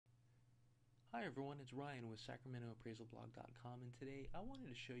Hi everyone, it's Ryan with SacramentoAppraisalBlog.com, and today I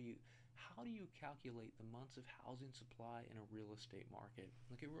wanted to show you how do you calculate the months of housing supply in a real estate market.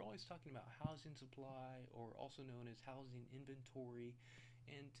 Okay, we're always talking about housing supply, or also known as housing inventory,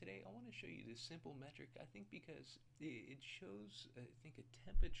 and today I want to show you this simple metric, I think, because it shows, I think, a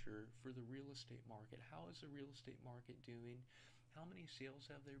temperature for the real estate market. How is the real estate market doing? How many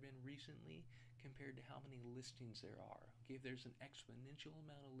sales have there been recently compared to how many listings there are? Okay, if there's an exponential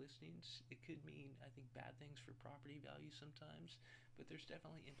amount of listings, it could mean, I think, bad things for property values sometimes, but there's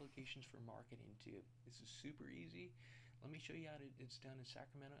definitely implications for marketing too. This is super easy. Let me show you how it's done in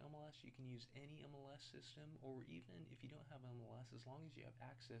Sacramento MLS. You can use any MLS system, or even if you don't have MLS, as long as you have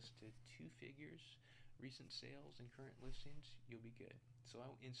access to two figures, recent sales and current listings, you'll be good. So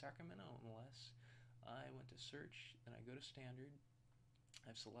in Sacramento MLS, I went to search, then I go to standard.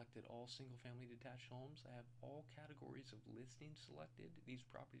 I've selected all single-family detached homes. I have all categories of listings selected. These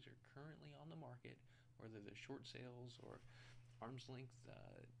properties are currently on the market, whether they're short sales or arm's length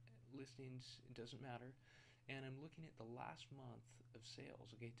listings, it doesn't matter. And I'm looking at the last month of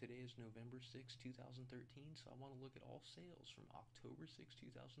sales. Okay, today is November 6, 2013, so I want to look at all sales from October 6,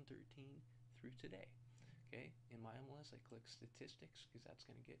 2013 through today. Okay, in my MLS I click statistics because that's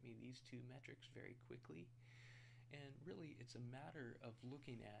going to get me these two metrics very quickly. And really, it's a matter of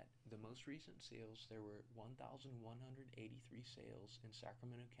looking at the most recent sales. There were 1,183 sales in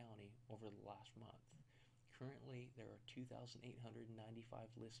Sacramento County over the last month. Currently, there are 2,895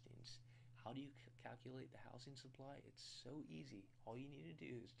 listings. How do you calculate the housing supply? It's so easy. All you need to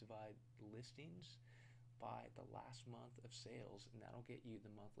do is divide listings by the last month of sales, and that'll get you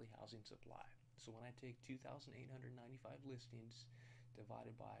the monthly housing supply. So when I take 2,895 listings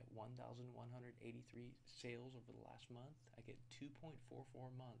divided by 1,183 sales over the last month, I get 2.44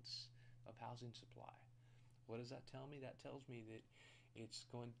 months of housing supply. What does that tell me? That tells me that it's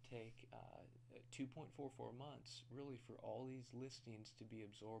going to take 2.44 months really for all these listings to be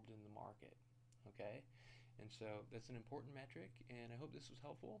absorbed in the market. Okay? And so that's an important metric, and I hope this was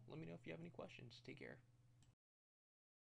helpful. Let me know if you have any questions. Take care.